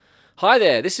Hi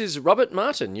there, this is Robert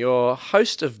Martin, your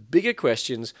host of Bigger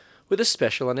Questions with a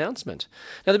special announcement.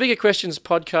 Now, the Bigger Questions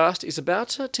podcast is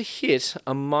about to hit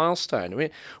a milestone.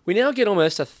 We now get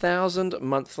almost 1,000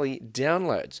 monthly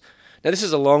downloads. Now, this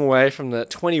is a long way from the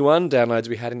 21 downloads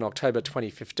we had in October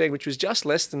 2015, which was just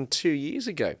less than 2 years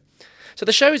ago. So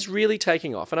the show is really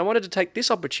taking off, and I wanted to take this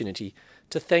opportunity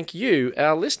to thank you,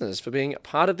 our listeners, for being a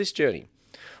part of this journey.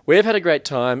 We've had a great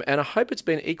time, and I hope it's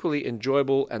been equally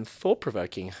enjoyable and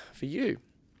thought-provoking for you.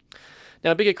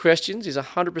 Now, Bigger Questions is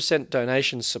 100%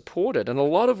 donation supported, and a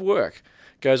lot of work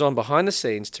goes on behind the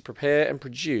scenes to prepare and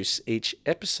produce each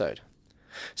episode.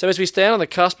 So as we stand on the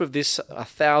cusp of this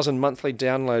 1,000 monthly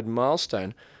download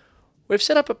milestone, we've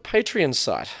set up a Patreon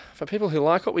site for people who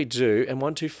like what we do and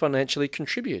want to financially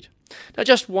contribute. Now,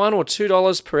 just $1 or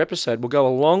 $2 per episode will go a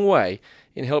long way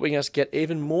in helping us get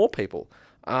even more people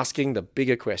asking the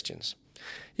bigger questions.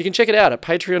 You can check it out at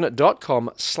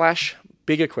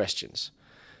patreon.com/biggerquestions.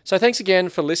 So thanks again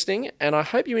for listening, and I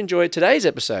hope you enjoyed today's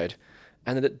episode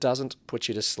and that it doesn't put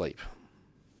you to sleep.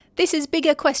 This is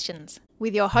Bigger Questions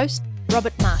with your host,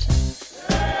 Robert Martin.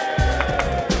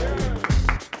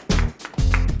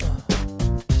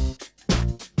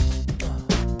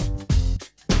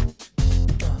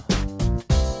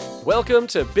 Welcome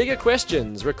to Bigger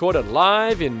Questions, recorded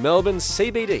live in Melbourne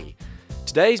CBD.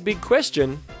 Today's big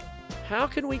question: how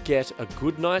can we get a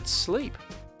good night's sleep?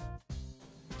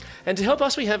 And to help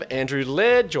us, we have Andrew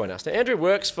Laird join us. Now, Andrew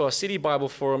works for City Bible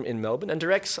Forum in Melbourne and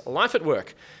directs Life at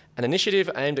Work, an initiative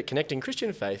aimed at connecting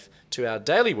Christian faith to our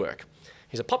daily work.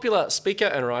 He's a popular speaker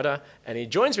and writer, and he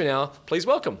joins me now. Please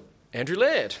welcome Andrew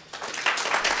Laird.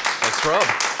 Thanks, Rob.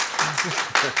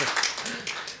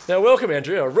 Now, welcome,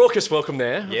 Andrew. A raucous welcome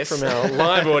there from our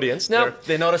live audience. Now,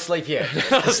 they're not asleep yet.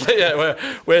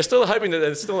 we're still hoping that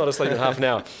they're still not asleep in half an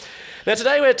hour. Now,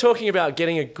 today we're talking about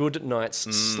getting a good night's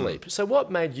sleep. So what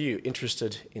made you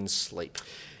interested in sleep?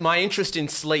 My interest in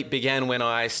sleep began when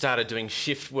I started doing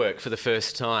shift work for the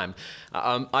first time.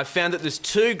 I found that there's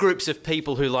two groups of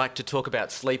people who like to talk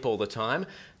about sleep all the time: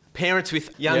 parents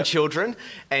with young children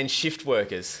and shift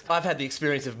workers. I've had the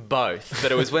experience of both, but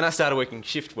it was when I started working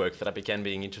shift work that I began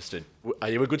being interested. Are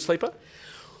you a good sleeper?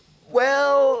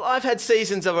 Well, I've had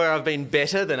seasons of where I've been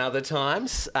better than other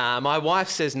times. My wife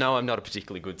says no, I'm not a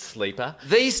particularly good sleeper.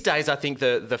 These days, I think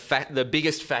the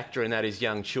biggest factor in that is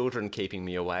young children keeping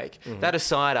me awake. Mm-hmm. That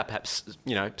aside, I perhaps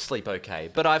sleep okay,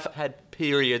 but I've had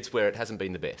periods where it hasn't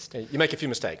been the best. You make a few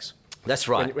mistakes. That's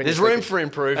right. When There's room for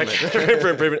improvement. Okay. Room for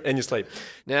improvement in your sleep.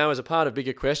 Now, as a part of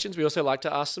Bigger Questions, we also like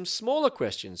to ask some smaller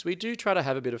questions. We do try to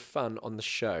have a bit of fun on the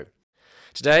show.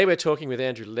 Today, we're talking with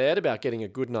Andrew Laird about getting a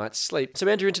good night's sleep. So,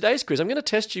 Andrew, in today's quiz, I'm going to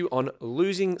test you on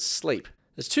losing sleep.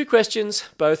 There's two questions,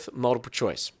 both multiple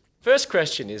choice. First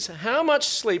question is, how much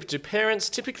sleep do parents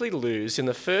typically lose in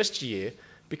the first year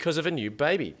because of a new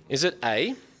baby? Is it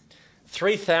A,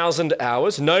 3,000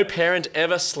 hours, no parent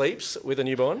ever sleeps with a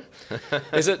newborn?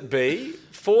 Is it B,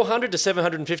 400 to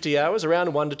 750 hours,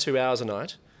 around 1 to 2 hours a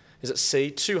night? Is it C,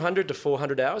 200 to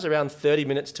 400 hours, around 30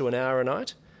 minutes to an hour a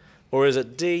night? Or is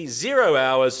it D, 0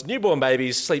 hours, newborn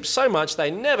babies sleep so much they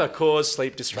never cause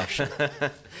sleep disruption?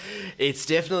 It's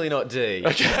definitely not D.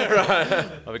 Okay,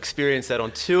 right. I've experienced that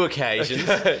on 2 occasions.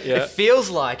 Okay, yeah. It feels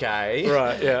like A.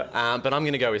 Right, yeah. But I'm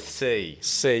going to go with C.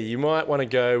 C, you might want to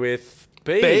go with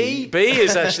B. B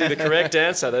is actually the correct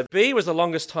answer. B was the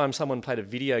longest time someone played a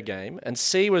video game, and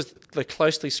C was the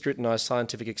closely scrutinised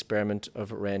scientific experiment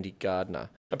of Randy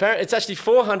Gardner. Apparently, it's actually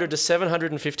 400 to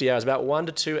 750 hours, about 1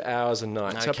 to 2 hours a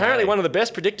night. Okay. So apparently one of the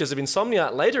best predictors of insomnia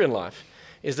later in life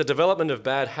is the development of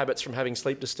bad habits from having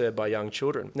sleep disturbed by young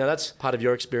children. Now, that's part of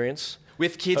your experience.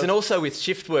 With kids and also with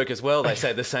shift work as well, they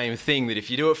say the same thing, that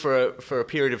if you do it for a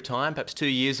period of time, perhaps 2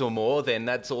 years or more, then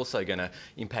that's also going to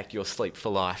impact your sleep for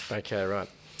life. Okay, right.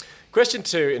 Question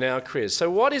 2 in our quiz.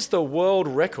 So what is the world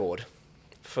record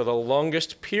for the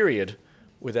longest period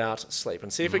without sleep?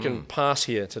 And see if we can pass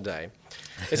here today.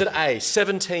 Is it A,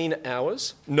 17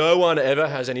 hours? No one ever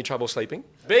has any trouble sleeping.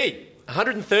 B,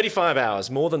 135 hours,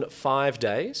 more than 5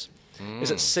 days. Is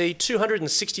it C,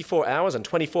 264 hours and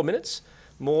 24 minutes,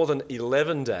 more than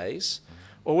 11 days?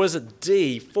 Or was it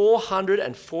D,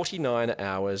 449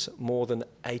 hours, more than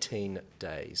 18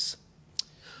 days?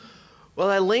 Well,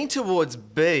 I lean towards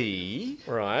B.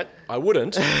 Right, I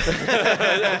wouldn't.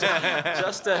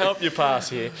 Just to help you pass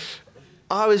here.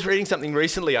 I was reading something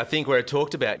recently, I think, where it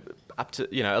talked about up to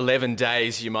 11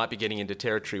 days you might be getting into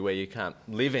territory where you can't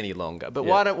live any longer. But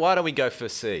why don't we go for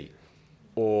C?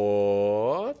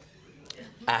 Or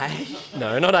A?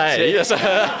 No, not A. Yes. It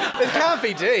can't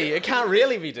be D. It can't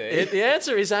really be D. The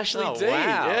answer is actually Oh, D.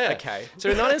 wow. Yeah. Okay. So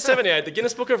in 1978, the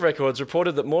Guinness Book of Records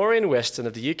reported that Maureen Weston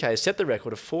of the UK set the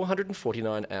record of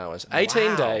 449 hours,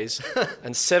 18 Wow. days,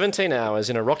 and 17 hours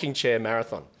in a rocking chair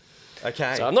marathon.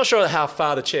 Okay. So I'm not sure how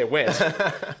far the chair went,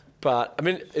 but I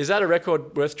mean, is that a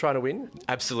record worth trying to win?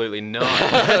 Absolutely not.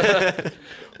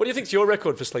 What do you think's your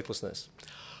record for sleeplessness?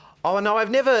 Oh no, I've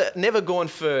never gone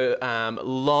for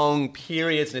long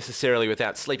periods necessarily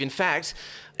without sleep. In fact,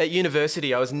 at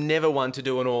university, I was never one to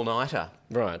do an all-nighter.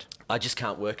 Right. I just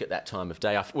can't work at that time of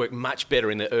day. I work much better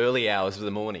in the early hours of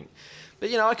the morning.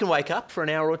 But I can wake up for an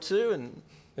hour or two and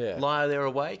lie there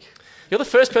awake. You're the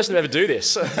first person to ever do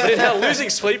this. But in our losing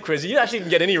sleep quiz, you actually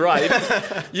didn't get any right.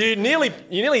 You nearly.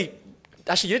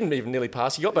 Actually, you didn't even nearly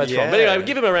pass. You got both wrong. But anyway,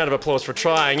 give him a round of applause for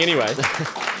trying anyway.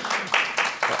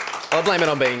 I'll blame it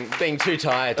on being too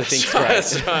tired to think straight.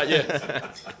 That's right,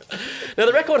 yeah. Now,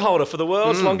 the record holder for the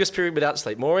world's longest period without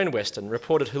sleep, Maureen Weston,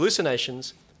 reported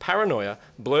hallucinations, paranoia,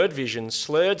 blurred vision,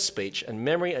 slurred speech, and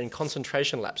memory and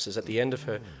concentration lapses at the end of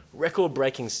her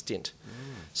record-breaking stint.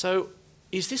 So,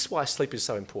 is this why sleep is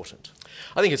so important?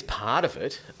 I think it's part of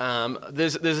it.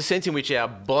 There's a sense in which our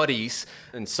bodies,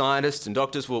 and scientists and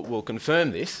doctors will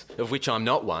confirm this, of which I'm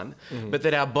not one, but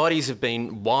that our bodies have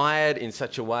been wired in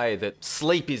such a way that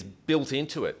sleep is built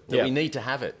into it, that we need to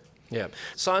have it. Yeah.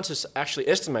 Scientists actually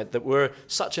estimate that were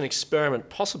such an experiment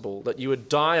possible, that you would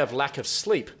die of lack of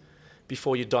sleep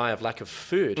before you die of lack of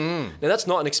food. Now, that's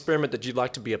not an experiment that you'd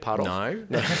like to be a part of. No.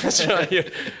 That's right, yeah.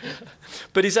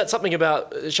 But is that something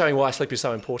about showing why sleep is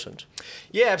so important?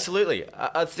 Yeah, absolutely.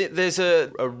 I think there's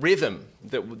a rhythm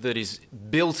that is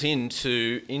built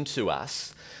into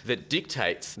us that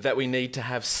dictates that we need to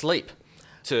have sleep.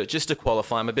 Just to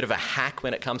qualify, I'm a bit of a hack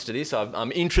when it comes to this.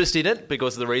 I'm interested in it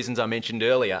because of the reasons I mentioned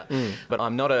earlier, but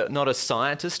I'm not a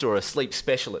scientist or a sleep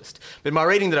specialist. But my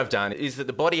reading that I've done is that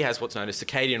the body has what's known as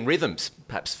circadian rhythms,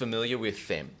 perhaps familiar with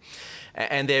them.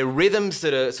 And they're rhythms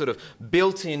that are sort of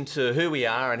built into who we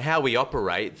are and how we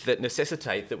operate that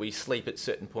necessitate that we sleep at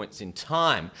certain points in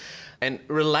time. And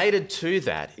related to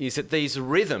that is that these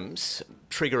rhythms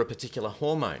trigger a particular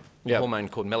hormone, a hormone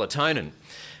called melatonin.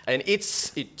 And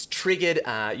it's triggered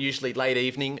usually late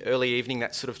evening, early evening,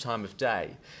 that sort of time of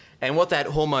day. And what that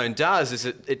hormone does is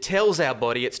it tells our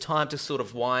body it's time to sort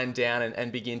of wind down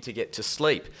and begin to get to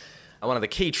sleep. And one of the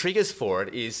key triggers for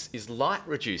it is light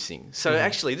reducing. So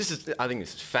actually, I think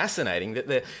this is fascinating,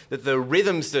 that the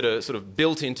rhythms that are sort of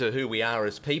built into who we are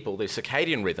as people, the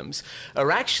circadian rhythms,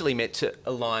 are actually meant to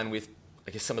align with,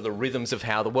 I guess, some of the rhythms of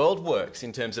how the world works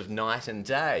in terms of night and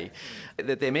day,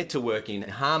 that they're meant to work in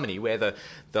harmony, where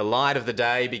the light of the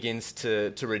day begins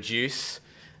to reduce.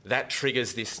 That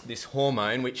triggers this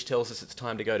hormone, which tells us it's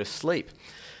time to go to sleep.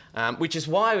 Which is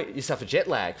why you suffer jet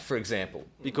lag, for example,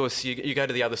 because you go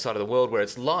to the other side of the world where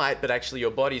it's light, but actually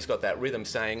your body's got that rhythm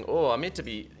saying, oh, I'm meant to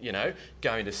be,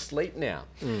 going to sleep now.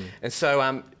 And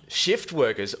so shift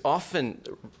workers often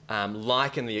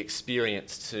liken the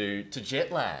experience to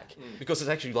jet lag, because it's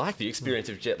actually like the experience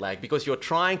of jet lag, because you're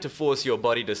trying to force your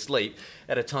body to sleep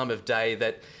at a time of day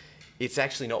that it's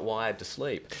actually not wired to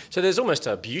sleep. So there's almost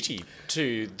a beauty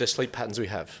to the sleep patterns we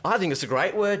have. I think it's a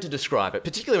great word to describe it,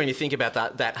 particularly when you think about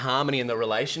that harmony in the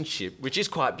relationship, which is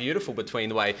quite beautiful between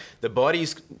the way the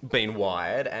body's been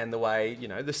wired and the way,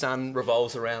 the sun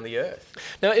revolves around the earth.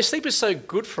 Now, if sleep is so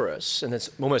good for us, and it's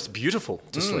almost beautiful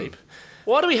to sleep,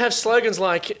 why do we have slogans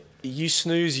like, you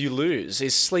snooze, you lose?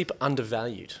 Is sleep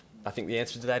undervalued? I think the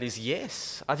answer to that is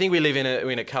yes. I think we live in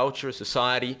a culture, a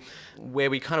society, where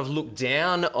we kind of look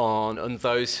down on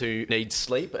those who need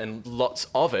sleep, and lots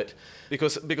of it,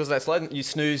 because that slogan, you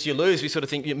snooze, you lose. We sort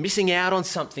of think you're missing out on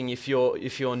something if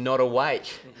you're not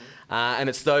awake. And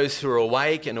it's those who are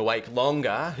awake and awake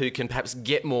longer who can perhaps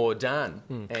get more done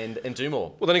and do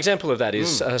more. Well, an example of that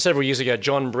is several years ago,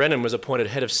 John Brennan was appointed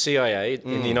head of CIA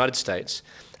in the United States.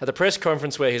 At the press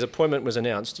conference where his appointment was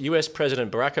announced, US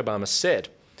President Barack Obama said,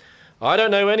 "I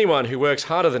don't know anyone who works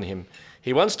harder than him.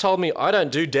 He once told me I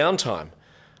don't do downtime.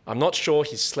 I'm not sure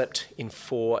he's slept in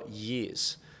 4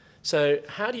 years." So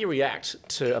how do you react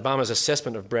to Obama's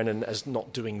assessment of Brennan as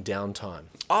not doing downtime?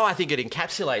 Oh, I think it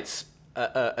encapsulates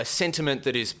a sentiment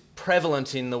that is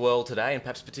prevalent in the world today, and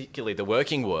perhaps particularly the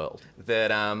working world,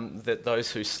 that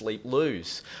those who sleep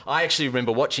lose. I actually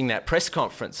remember watching that press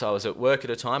conference. I was at work at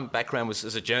a time. Background was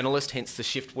as a journalist, hence the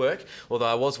shift work, although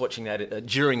I was watching that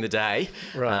during the day,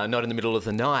 not in the middle of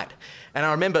the night. And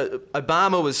I remember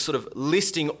Obama was sort of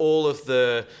listing all of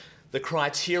the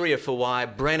criteria for why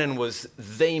Brennan was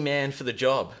the man for the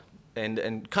job.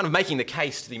 And kind of making the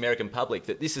case to the American public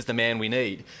that this is the man we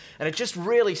need. And it just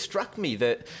really struck me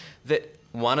that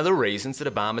one of the reasons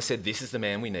that Obama said this is the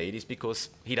man we need is because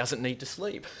he doesn't need to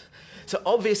sleep. So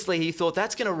obviously he thought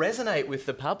that's going to resonate with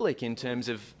the public in terms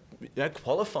of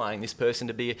qualifying this person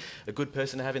to be a good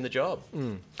person to have in the job.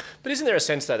 But isn't there a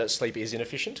sense that sleep is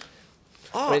inefficient?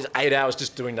 Oh. I mean, it's 8 hours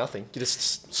just doing nothing. You're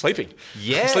just sleeping.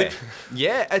 Yeah, Sleep.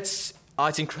 yeah, it's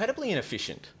incredibly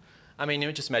inefficient. I mean,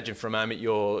 just imagine for a moment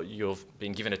you've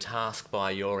been given a task by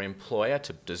your employer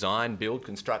to design, build,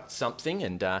 construct something,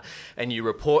 and you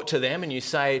report to them and you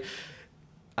say,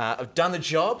 "I've done the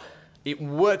job. It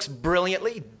works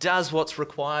brilliantly, does what's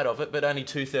required of it, but only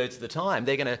 2/3 of the time."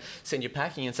 They're going to send you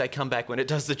packing and say, "Come back when it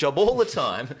does the job all the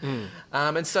time."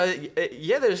 And so,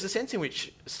 there's a sense in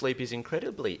which sleep is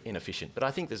incredibly inefficient. But I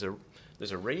think there's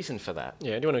a reason for that.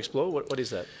 Yeah, do you want to explore? What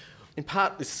is that? In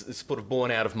part, this is sort of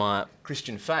born out of my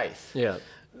Christian faith. Yeah.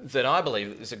 That I believe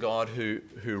that there's a God who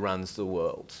runs the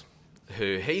world,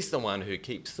 he's the one who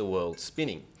keeps the world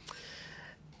spinning,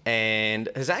 and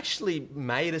has actually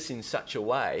made us in such a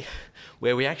way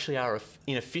where we actually are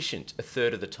inefficient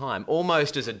 1/3 of the time,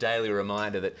 almost as a daily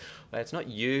reminder that it's not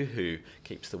you who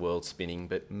keeps the world spinning,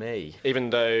 but me. Even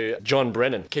though John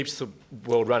Brennan keeps the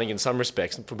world running in some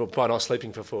respects by not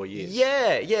sleeping for 4 years.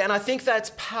 Yeah, and I think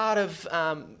that's part of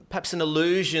perhaps an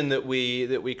illusion that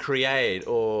we create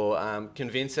or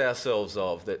convince ourselves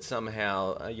of, that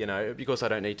somehow, because I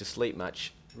don't need to sleep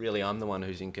much, really I'm the one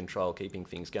who's in control, keeping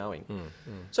things going.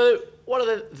 So what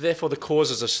are therefore the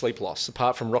causes of sleep loss,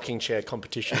 apart from rocking chair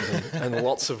competitions and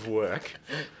lots of work?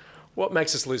 What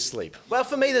makes us lose sleep? Well,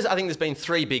 for me, I think there's been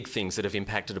 3 big things that have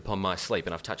impacted upon my sleep,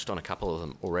 and I've touched on a couple of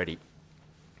them already.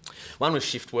 One was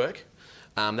shift work.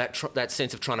 That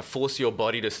sense of trying to force your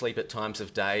body to sleep at times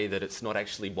of day that it's not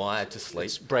actually wired to sleep.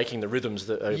 It's breaking the rhythms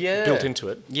that are built into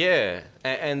it. Yeah,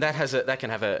 and that can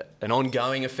have an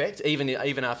ongoing effect,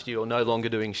 even after you're no longer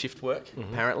doing shift work,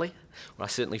 apparently. Well, I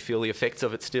certainly feel the effects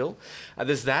of it still.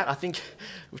 There's that. I think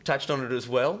we've touched on it as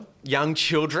well. Young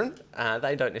children,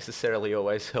 they don't necessarily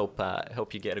always help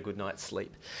you get a good night's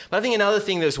sleep. But I think another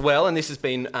thing as well, and this has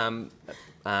been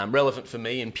relevant for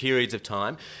me in periods of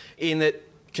time, in that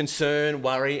concern,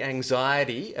 worry,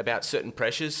 anxiety about certain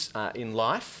pressures in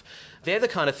life, they're the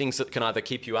kind of things that can either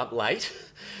keep you up late,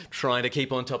 trying to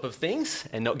keep on top of things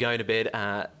and not going to bed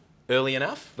early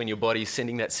enough when your body's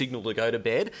sending that signal to go to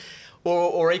bed,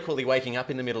 or equally waking up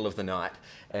in the middle of the night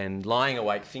and lying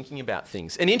awake thinking about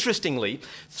things. And interestingly,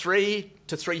 3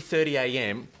 to 3:30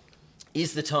 a.m.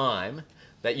 is the time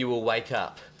that you will wake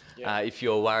up. If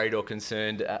you're worried or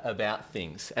concerned about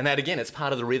things. And that, again, it's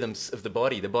part of the rhythms of the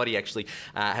body. The body actually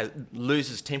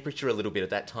loses temperature a little bit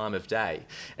at that time of day.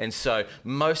 And so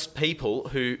most people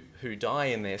who die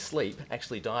in their sleep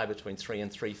actually die between 3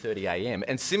 and 3:30 a.m.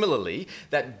 And similarly,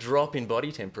 that drop in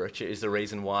body temperature is the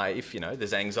reason why, if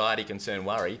there's anxiety, concern,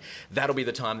 worry, that'll be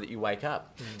the time that you wake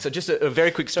up. So just a very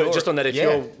quick story. So just on that, if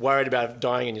you're worried about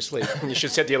dying in your sleep, you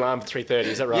should set the alarm for 3:30,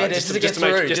 is that right? Yeah, just to get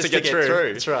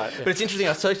through. That's right. But it's interesting,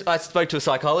 I spoke to a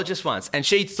psychologist once, and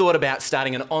she thought about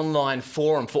starting an online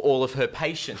forum for all of her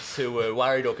patients who were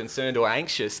worried or concerned or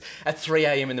anxious at 3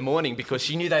 a.m. in the morning, because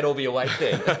she knew they'd all be awake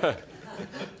then.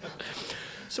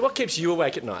 So what keeps you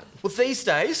awake at night? Well, these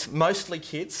days, mostly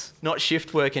kids, not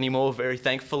shift work anymore, very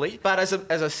thankfully. But as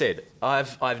I said,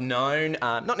 I've known,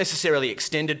 not necessarily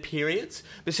extended periods,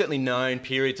 but certainly known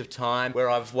periods of time where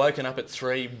I've woken up at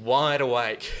 3, wide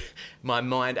awake, my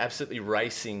mind absolutely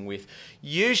racing with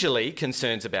usually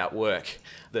concerns about work,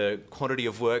 the quantity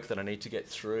of work that I need to get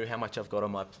through, how much I've got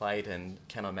on my plate, and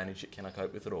can I manage it, can I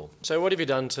cope with it all? So what have you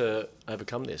done to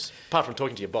overcome this, apart from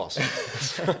talking to your boss?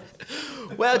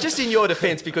 Well, just in your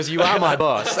defence, because you are my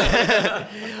boss,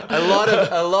 a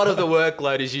lot of the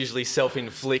workload is usually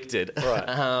self-inflicted,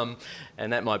 right?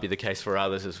 And that might be the case for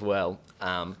others as well.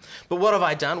 But what have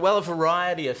I done? Well, a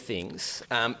variety of things.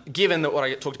 Given that what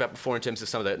I talked about before in terms of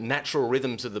some of the natural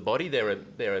rhythms of the body, there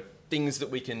are things that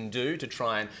we can do to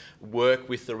try and work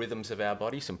with the rhythms of our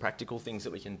body, some practical things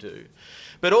that we can do.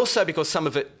 But also because some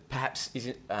of it perhaps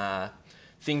isn't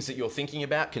things that you're thinking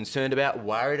about, concerned about,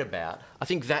 worried about, I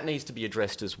think that needs to be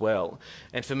addressed as well.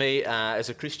 And for me, as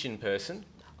a Christian person,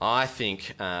 I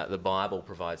think the Bible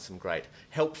provides some great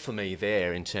help for me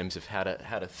there in terms of how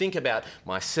to think about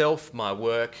myself, my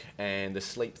work, and the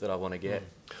sleep that I want to get.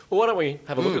 Well, why don't we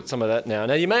have a look at some of that now?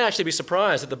 Now, you may actually be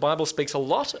surprised that the Bible speaks a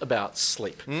lot about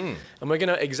sleep. And we're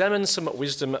going to examine some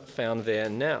wisdom found there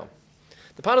now.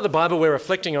 The part of the Bible we're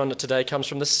reflecting on today comes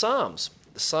from the Psalms.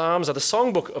 The Psalms are the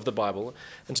songbook of the Bible,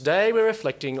 and today we're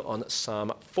reflecting on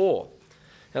Psalm 4.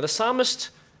 Now, the psalmist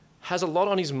has a lot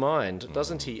on his mind,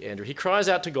 doesn't he, Andrew? He cries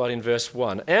out to God in verse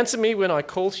 1, "Answer me when I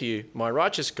call to you, my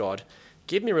righteous God.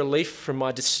 Give me relief from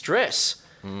my distress.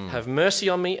 Have mercy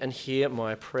on me and hear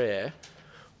my prayer.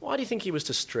 Why do you think he was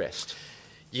distressed?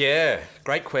 Yeah,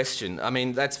 great question. I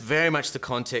mean, that's very much the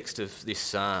context of this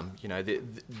psalm. You know,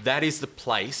 that is the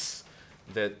place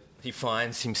that he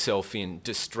finds himself in,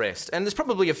 distressed. And there's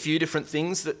probably a few different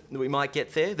things that we might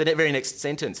get there. The very next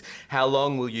sentence, how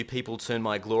long will you people turn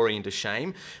my glory into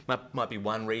shame, might be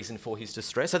one reason for his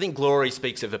distress. I think glory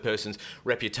speaks of a person's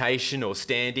reputation or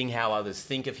standing, how others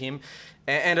think of him.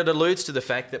 And it alludes to the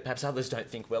fact that perhaps others don't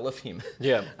think well of him.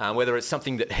 Yeah. Whether it's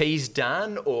something that he's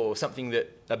done or something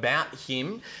that about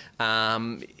him,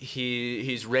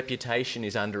 his reputation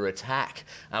is under attack,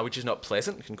 which is not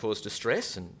pleasant. It can cause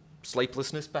distress and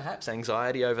sleeplessness, perhaps,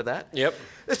 anxiety over that. Yep.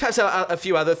 There's perhaps a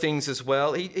few other things as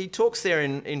well. He talks there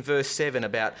in verse 7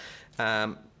 about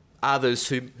others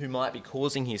who might be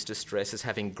causing his distress as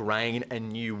having grain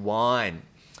and new wine.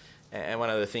 And one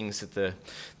of the things that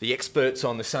the experts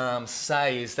on the Psalms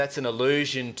say is that's an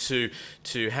allusion to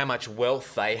how much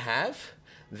wealth they have.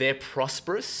 They're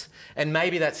prosperous, and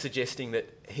maybe that's suggesting that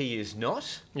he is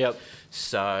not. Yep.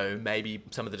 So maybe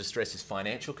some of the distress is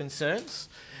financial concerns,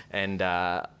 and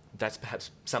that's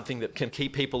perhaps something that can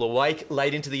keep people awake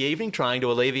late into the evening, trying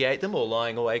to alleviate them, or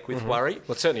lying awake with worry.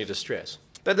 Well, it's certainly a distress.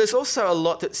 But there's also a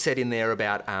lot that's said in there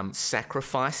about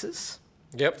sacrifices.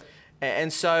 Yep.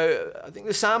 And so I think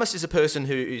the psalmist is a person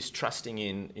who is trusting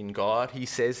in God, he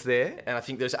says there. And I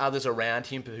think there's others around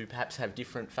him who perhaps have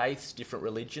different faiths, different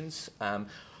religions,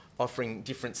 offering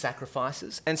different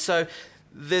sacrifices. And so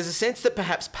there's a sense that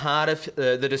perhaps part of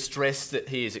the distress that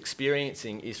he is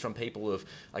experiencing is from people of,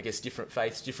 I guess, different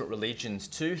faiths, different religions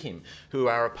to him, who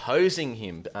are opposing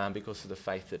him because of the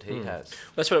faith that he has.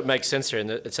 That's what makes sense here in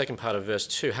the second part of verse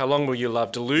 2. How long will you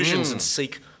love delusions and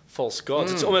seek false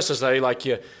gods? It's almost as though like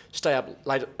you stay up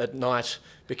late at night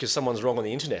because someone's wrong on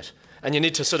the internet, and you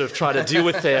need to sort of try to deal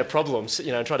with their problems,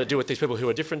 and try to deal with these people who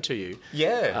are different to you,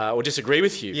 or disagree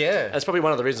with you. Yeah, that's probably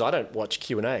one of the reasons I don't watch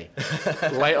Q&A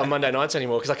late on Monday nights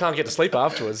anymore, because I can't get to sleep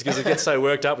afterwards because it gets so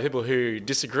worked up with people who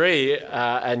disagree,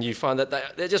 and you find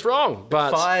that they're just wrong.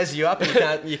 But it fires you up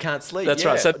and you can't sleep. That's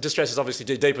right. So distress is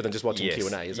obviously deeper than just watching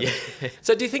Q&A, isn't it?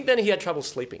 So do you think then he had trouble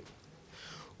sleeping?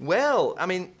 Well, I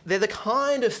mean, they're the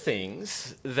kind of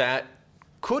things that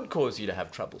could cause you to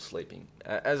have trouble sleeping.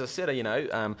 As I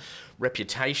said,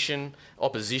 reputation,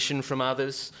 opposition from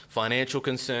others, financial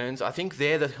concerns. I think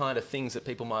they're the kind of things that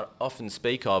people might often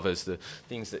speak of as the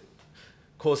things that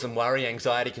cause them worry,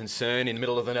 anxiety, concern in the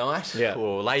middle of the night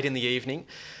or late in the evening.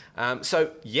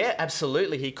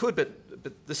 Absolutely he could. But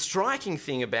the striking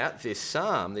thing about this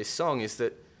song, is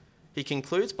that he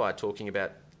concludes by talking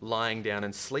about lying down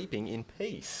and sleeping in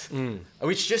peace,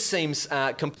 which just seems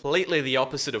completely the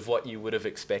opposite of what you would have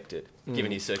expected,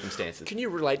 given his circumstances. Can you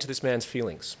relate to this man's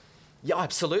feelings? Yeah,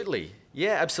 absolutely.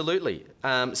 Yeah, absolutely.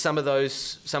 Some of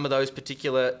those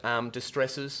particular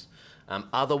distresses,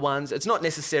 other ones. It's not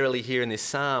necessarily here in this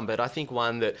psalm, but I think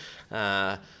one that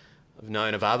I've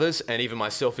known of others, and even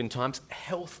myself in times,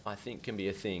 health, I think, can be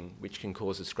a thing which can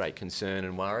cause us great concern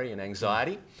and worry and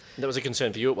anxiety. That was a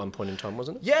concern for you at one point in time,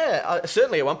 wasn't it? Yeah,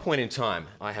 certainly at one point in time.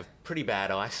 I have pretty bad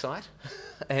eyesight,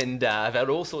 and I've had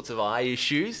all sorts of eye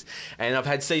issues, and I've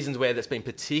had seasons where that's been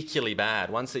particularly bad.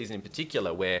 One season in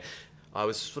particular where I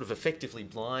was sort of effectively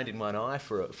blind in one eye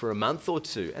for a month or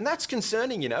two. And that's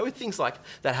concerning, with things like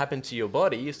that happen to your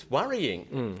body. It's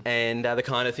worrying, and the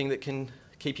kind of thing that can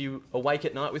keep you awake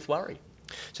at night with worry.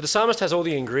 So the psalmist has all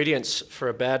the ingredients for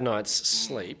a bad night's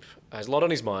sleep, has a lot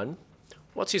on his mind.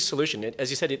 What's his solution?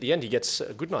 As you said, at the end he gets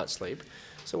a good night's sleep.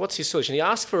 So what's his solution? He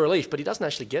asks for relief, but he doesn't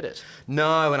actually get it.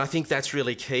 No, and I think that's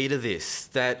really key to this,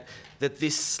 that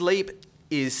this sleep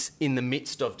is in the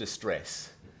midst of distress.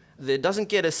 There doesn't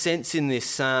get a sense in this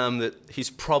psalm that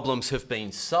his problems have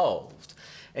been solved,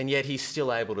 and yet he's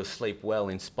still able to sleep well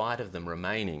in spite of them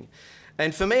remaining.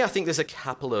 And for me, I think there's a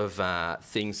couple of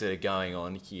things that are going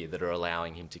on here that are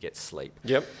allowing him to get sleep.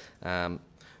 Yep.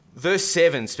 Verse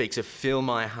 7 speaks of fill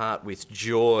my heart with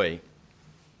joy.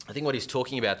 I think what he's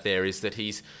talking about there is that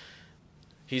his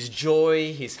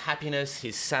joy, his happiness,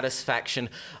 his satisfaction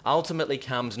ultimately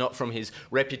comes not from his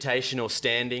reputation or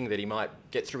standing that he might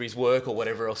get through his work or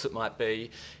whatever else it might be.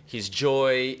 His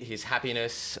joy, his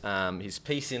happiness, his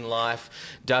peace in life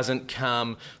doesn't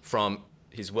come from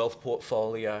his wealth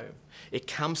portfolio. It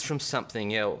comes from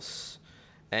something else.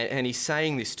 And he's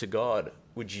saying this to God,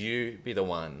 would you be the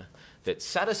one that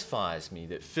satisfies me,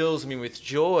 that fills me with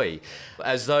joy?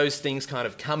 As those things kind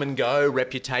of come and go,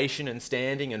 reputation and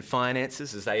standing and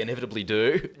finances, as they inevitably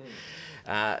do,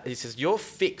 he says, you're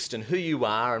fixed in who you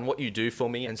are and what you do for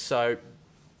me, and so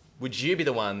would you be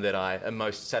the one that I am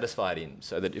most satisfied in,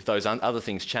 so that if those other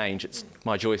things change,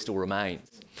 my joy still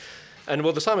remains? And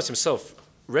well, the psalmist himself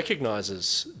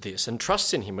recognises this and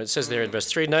trusts in him. It says there in verse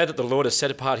 3, know that the Lord has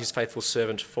set apart his faithful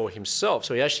servant for himself.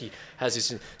 So he actually has this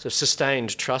sort of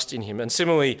sustained trust in him. And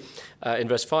similarly, in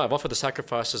verse 5, offer the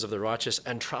sacrifices of the righteous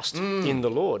and trust in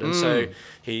the Lord. And so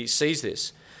he sees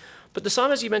this. But the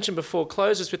psalm, as you mentioned before,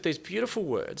 closes with these beautiful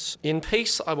words, in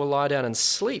peace I will lie down and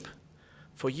sleep,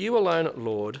 for you alone,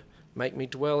 Lord, make me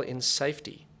dwell in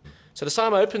safety. So the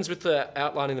psalm opens with the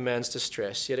outlining the man's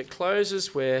distress, yet it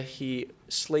closes where he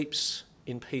sleeps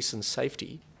in peace and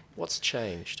safety. What's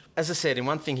changed? As I said, in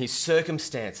one thing, his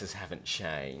circumstances haven't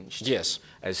changed. Yes.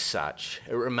 As such.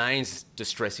 It remains a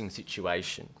distressing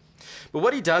situation. But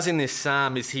what he does in this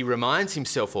psalm is he reminds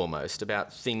himself almost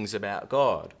about things about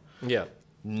God. Yeah.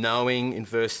 Knowing in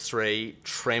verse 3,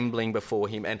 trembling before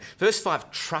him, and verse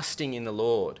 5, trusting in the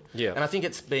Lord. Yeah. And I think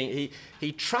it's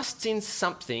he trusts in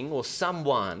something or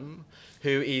someone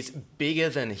who is bigger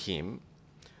than him,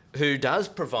 who does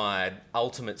provide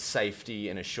ultimate safety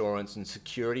and assurance and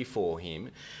security for him,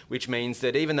 which means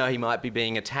that even though he might be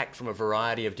being attacked from a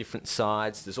variety of different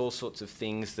sides, there's all sorts of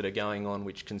things that are going on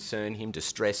which concern him,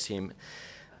 distress him.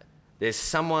 There's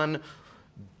someone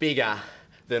bigger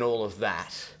than all of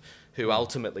that who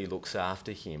ultimately looks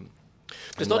after him.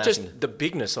 It's not just the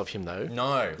bigness of him, though.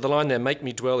 No. The line there, make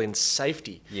me dwell in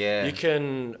safety. Yeah. You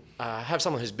can have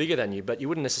someone who's bigger than you, but you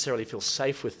wouldn't necessarily feel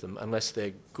safe with them unless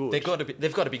they're good. They've got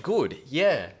to be good.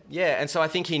 Yeah. And so I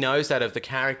think he knows that of the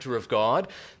character of God,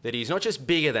 that he's not just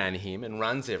bigger than him and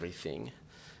runs everything,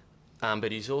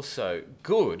 but he's also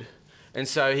good. And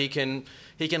so he can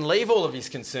leave all of his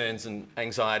concerns and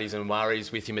anxieties and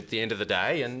worries with him at the end of the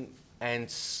day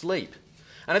and sleep.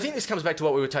 And I think this comes back to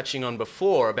what we were touching on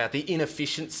before about the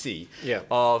inefficiency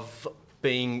of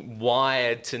being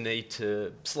wired to need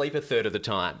to sleep a third of the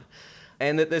time.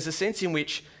 And that there's a sense in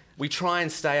which we try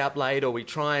and stay up late, or we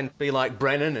try and be like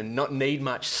Brennan and not need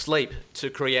much sleep to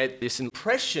create this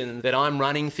impression that I'm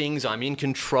running things, I'm in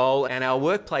control, and our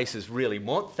workplaces really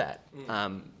want that,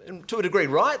 and to a degree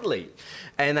rightly.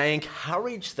 And they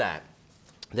encourage that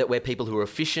we're people who are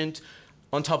efficient,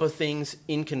 on top of things,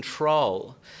 in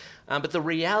control. But the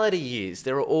reality is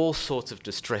there are all sorts of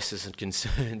distresses and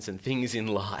concerns and things in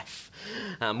life,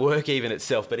 work even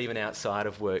itself, but even outside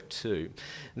of work too,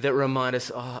 that remind us,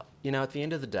 at the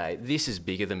end of the day, this is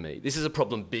bigger than me. This is a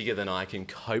problem bigger than I can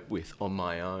cope with on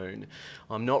my own.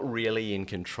 I'm not really in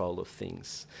control of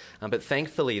things. But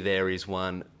thankfully there is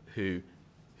one who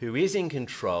is in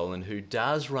control and who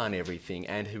does run everything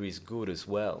and who is good as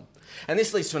well. And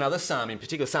this leads to another psalm, in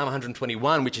particular Psalm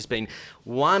 121, which has been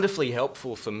wonderfully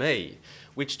helpful for me,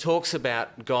 which talks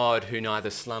about God who neither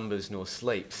slumbers nor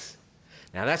sleeps.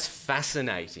 Now that's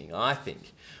fascinating, I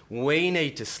think. We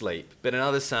need to sleep, but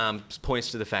another psalm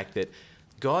points to the fact that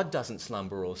God doesn't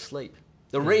slumber or sleep.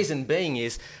 The reason being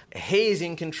is he is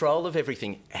in control of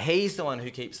everything. He's the one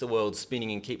who keeps the world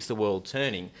spinning and keeps the world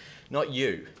turning, not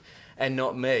you and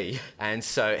not me. And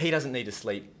so he doesn't need to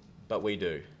sleep, but we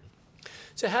do.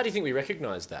 So how do you think we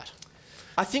recognise that?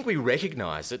 I think we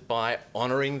recognise it by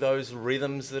honouring those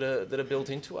rhythms that are built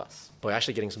into us. By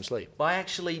actually getting some sleep. By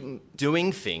actually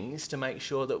doing things to make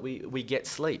sure that we get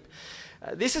sleep.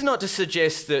 This is not to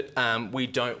suggest that we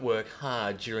don't work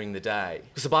hard during the day,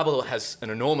 because the Bible has an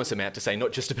enormous amount to say,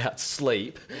 not just about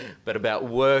sleep, but about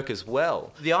work as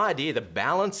well. The idea, the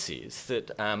balance is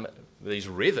that these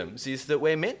rhythms is that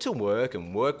we're meant to work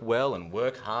and work well and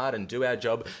work hard and do our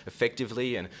job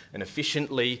effectively and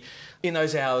efficiently in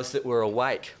those hours that we're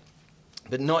awake,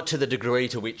 but not to the degree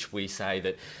to which we say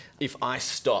that if I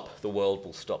stop, the world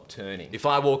will stop turning. If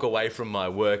I walk away from my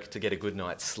work to get a good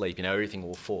night's sleep, everything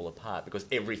will fall apart because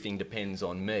everything depends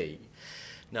on me.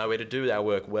 No, we're to do our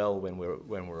work well when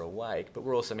we're awake, but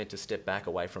we're also meant to step back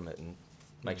away from it and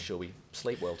make sure we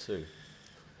sleep well too.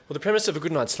 Well, the premise of a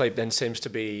good night's sleep then seems to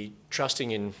be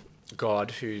trusting in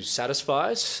God who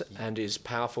satisfies and is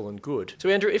powerful and good. So,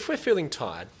 Andrew, if we're feeling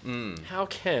tired, how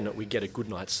can we get a good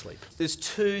night's sleep? There's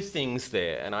two things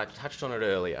there, and I touched on it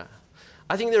earlier.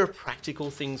 I think there are practical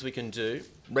things we can do,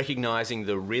 recognising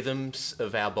the rhythms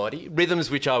of our body, rhythms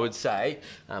which I would say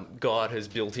God has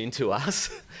built into us.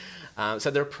 So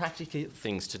there are practical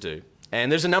things to do. And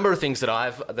there's a number of things that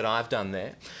I've done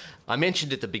there. I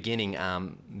mentioned at the beginning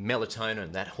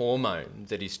melatonin, that hormone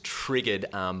that is triggered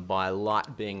by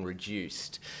light being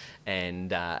reduced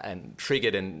and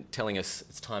triggered and telling us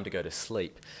it's time to go to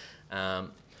sleep.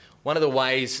 One of the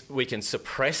ways we can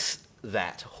suppress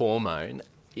that hormone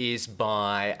is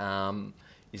by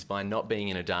not being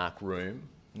in a dark room,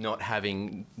 not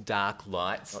having dark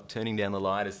lights, not turning down the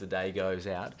light as the day goes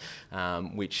out,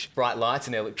 which bright lights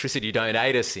and electricity don't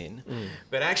aid us in.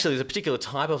 But actually there's a particular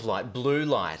type of light, blue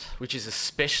light, which is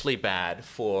especially bad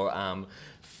for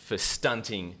for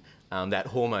stunting that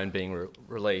hormone being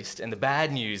released. And the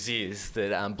bad news is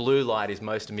that blue light is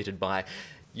most emitted by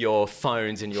your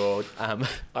phones and your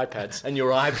iPads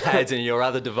and your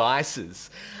other devices.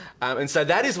 And so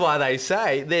that is why they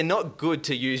say they're not good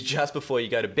to use just before you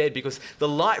go to bed, because the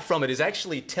light from it is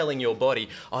actually telling your body,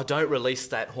 oh, don't release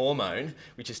that hormone,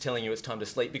 which is telling you it's time to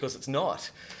sleep, because it's not.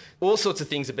 All sorts of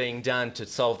things are being done to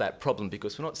solve that problem,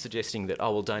 because we're not suggesting that,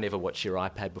 oh, well, don't ever watch your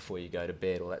iPad before you go to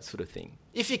bed or that sort of thing.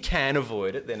 If you can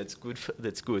avoid it, then that's good.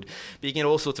 But you can get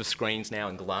all sorts of screens now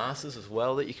and glasses as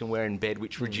well that you can wear in bed,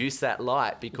 which reduce that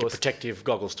light, because protective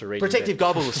goggles to read. Protective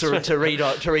goggles to read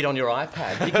on your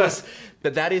iPad.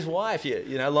 But that is why, if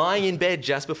you're lying in bed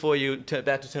just before you're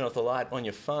about to turn off the light on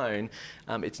your phone,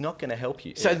 it's not going to help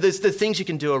you. So there's the things you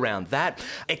can do around that.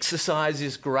 Exercise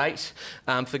is great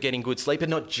for getting good sleep, and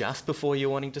not just before you're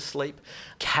wanting to sleep.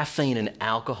 Caffeine and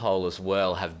alcohol as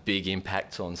well have big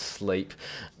impacts on sleep.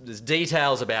 There's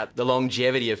details about the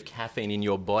longevity of caffeine in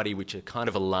your body which are kind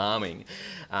of alarming,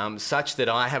 such that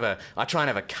I try and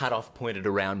have a cut-off point at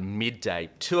around midday,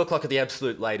 2 o'clock at the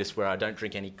absolute latest, where I don't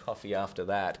drink any coffee after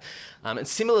that. And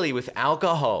similarly with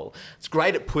alcohol, it's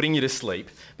great at putting you to sleep,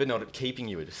 but not at keeping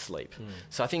you to sleep.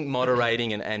 So I think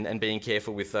moderating and being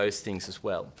careful with those things as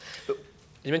well. But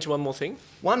you mentioned one more thing?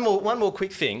 One more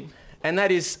quick thing, and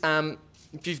that is,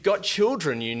 if you've got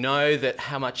children, you know that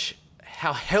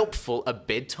how helpful a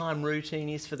bedtime routine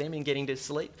is for them in getting to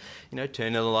sleep.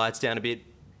 Turning the lights down a bit,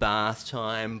 bath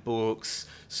time, books,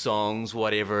 songs,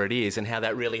 whatever it is, and how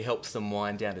that really helps them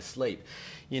wind down to sleep.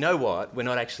 You know what? We're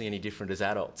not actually any different as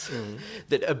adults.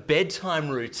 That a bedtime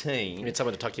routine... You need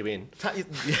someone to tuck you in.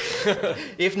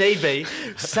 If need be,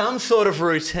 some sort of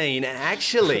routine, and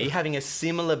actually having a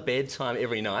similar bedtime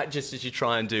every night, just as you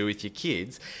try and do with your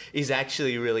kids, is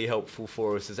actually really helpful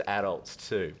for us as adults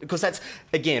too. Because that's,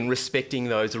 again, respecting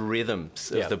those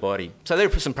rhythms of the body. So there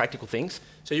are some practical things.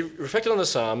 So you reflected on the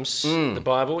Psalms, the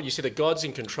Bible. You see that God's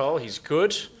in control. He's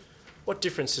good. What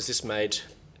difference has this made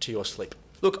to your sleep?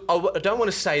 Look, I don't want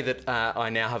to say that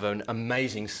I now have an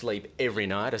amazing sleep every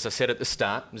night. As I said at the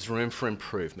start, there's room for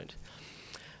improvement.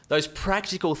 Those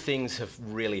practical things have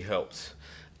really helped.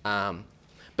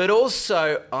 But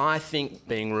also, I think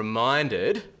being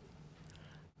reminded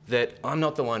that I'm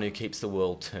not the one who keeps the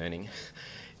world turning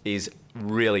is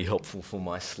really helpful for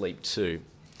my sleep too.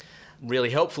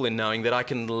 Really helpful in knowing that I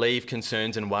can leave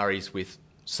concerns and worries with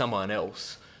someone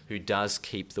else who does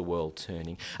keep the world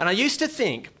turning. And I used to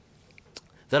think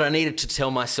that I needed to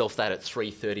tell myself that at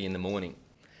 3:30 in the morning,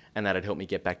 and that'd help me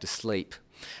get back to sleep.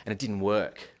 And it didn't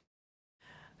work.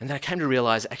 And then I came to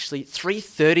realise, actually,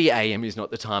 3:30 a.m. is not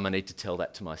the time I need to tell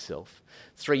that to myself.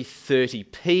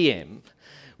 3:30 p.m,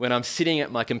 when I'm sitting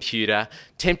at my computer,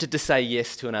 tempted to say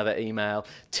yes to another email,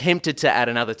 tempted to add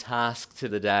another task to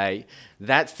the day,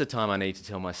 that's the time I need to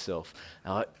tell myself,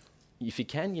 if you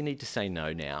can, you need to say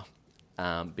no now.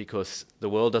 Because the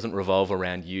world doesn't revolve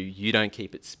around you, you don't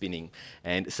keep it spinning.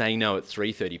 And saying no at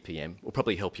 3:30 p.m. will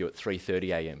probably help you at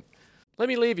 3:30 a.m. Let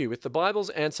me leave you with the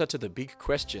Bible's answer to the big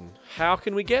question, how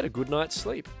can we get a good night's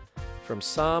sleep? From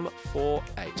Psalm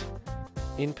 4:8.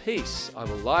 In peace I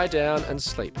will lie down and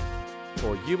sleep,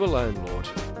 for you alone, Lord,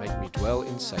 make me dwell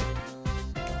in safety.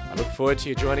 I look forward to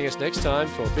you joining us next time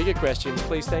for Bigger Questions.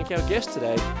 Please thank our guest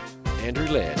today, Andrew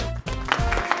Laird.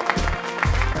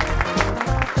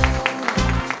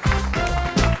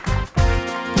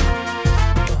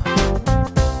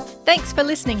 Thanks for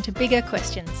listening to Bigger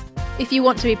Questions. If you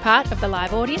want to be part of the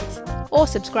live audience or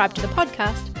subscribe to the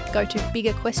podcast, go to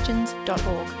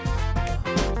biggerquestions.org.